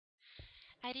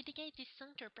I dedicate this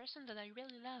song to a person that I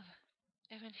really love,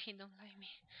 even if he don't like me.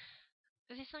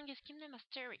 This song is Kingdom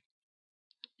Mastery.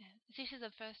 This is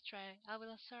the first try. I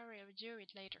will sorry review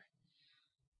it later.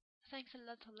 Thanks a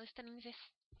lot for listening this.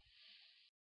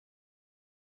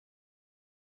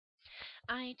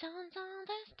 I don't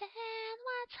understand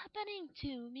what's happening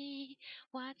to me.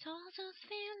 What's all those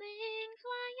feelings?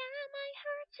 Why am I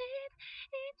hurted?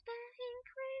 It's been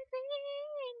crazy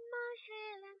in my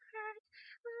head and hurts.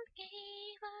 Will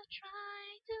give a try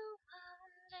to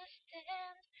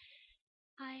understand.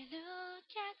 I look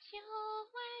at you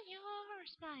when you're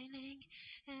smiling,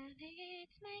 and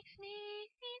it makes me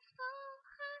feel so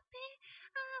happy.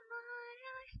 Am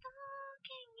I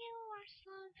stalking you or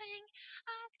something?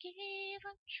 I'd give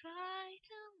a try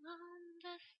to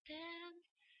understand.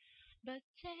 But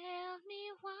tell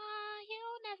me why you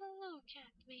never look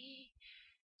at me.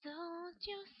 Don't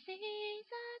you see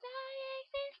that I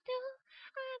exist too?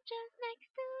 I'm just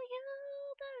next to you,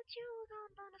 but you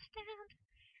don't understand.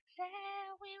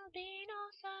 There will be no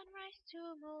sunrise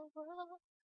tomorrow.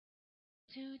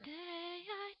 Today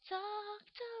I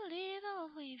talked a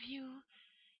little with you.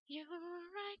 You're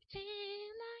acting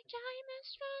like I'm a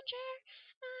stranger.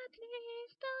 At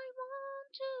least I want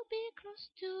to be close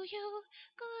to you,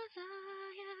 'cause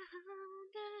I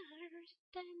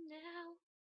understand now.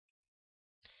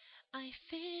 I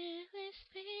feel this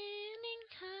feeling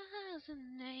has a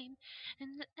name,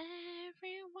 and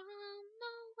everyone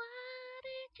know what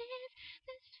it is.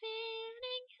 This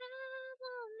feeling has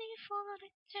only 4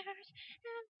 letters,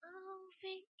 and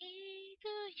OVE.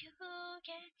 Do you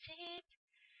get it?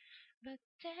 But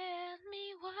tell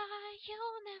me why you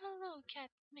never look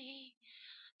at me.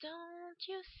 Don't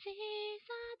you see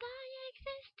that I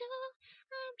exist too?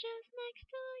 I'm just next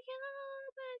to you,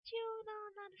 but you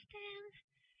don't understand.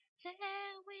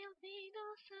 There will be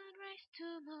no sunrise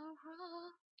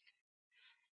tomorrow.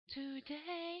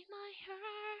 Today my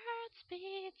heart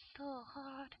beats so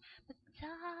hard, but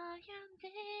I am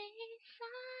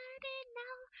decided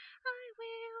now. I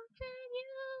will tell you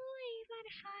even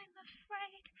if I'm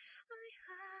afraid. I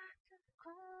have to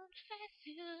confess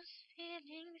these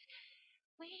feelings.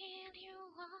 Will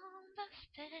you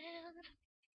understand?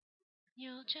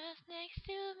 You're just next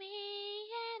to me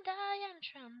and I am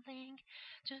trembling.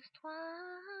 Just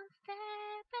one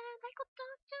step and I could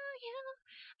talk to you.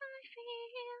 I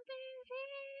feel this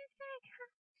is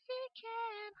sick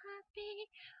and happy.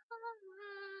 On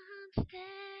one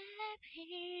step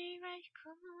here I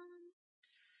come.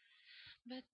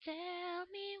 But tell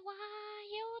me why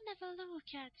you never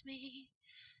look at me.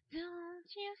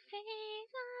 Don't you see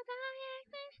that I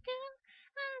exist too?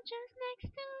 I'm just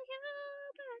next to you,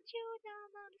 but you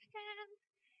don't understand.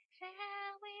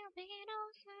 There will be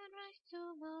no sunrise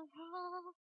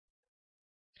tomorrow.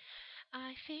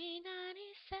 I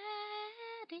finally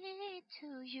said it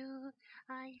to you.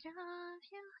 I love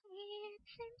you. It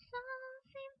seems so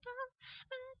simple,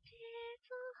 but it's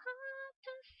so hard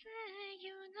to say.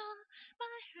 You know,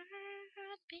 my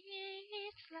heart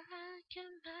beats like a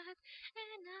mad,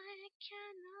 and I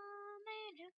can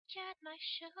only look at my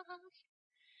shoes.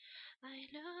 I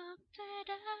looked it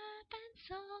up and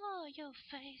saw your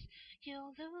face.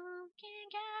 You're looking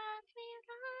at me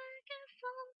like a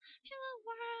fool. Your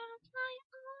words, I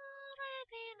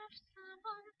already love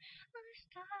someone. I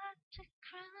start to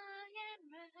cry and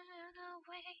run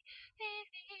away,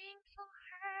 feeling so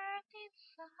hurt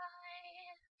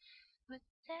inside. But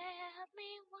tell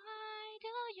me why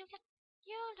do you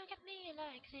look at me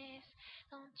like this?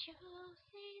 Don't you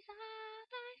see that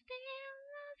I still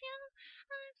love you?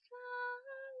 I'm so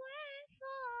away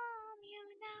from you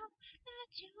now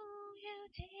that you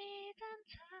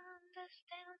didn't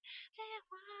understand. There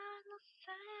was no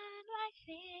sunrise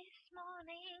this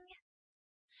morning,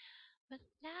 but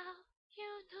now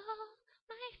you know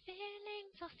my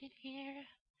feelings are still here.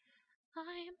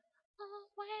 I'm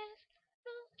always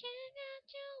looking at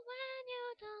you when you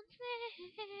don't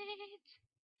see it.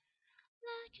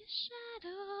 Like a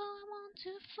shadow, I want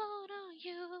to follow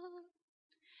you.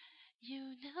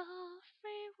 You know,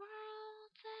 free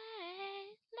world,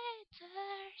 8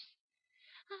 letters.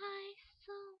 I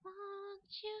so want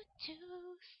you to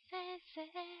say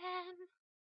that.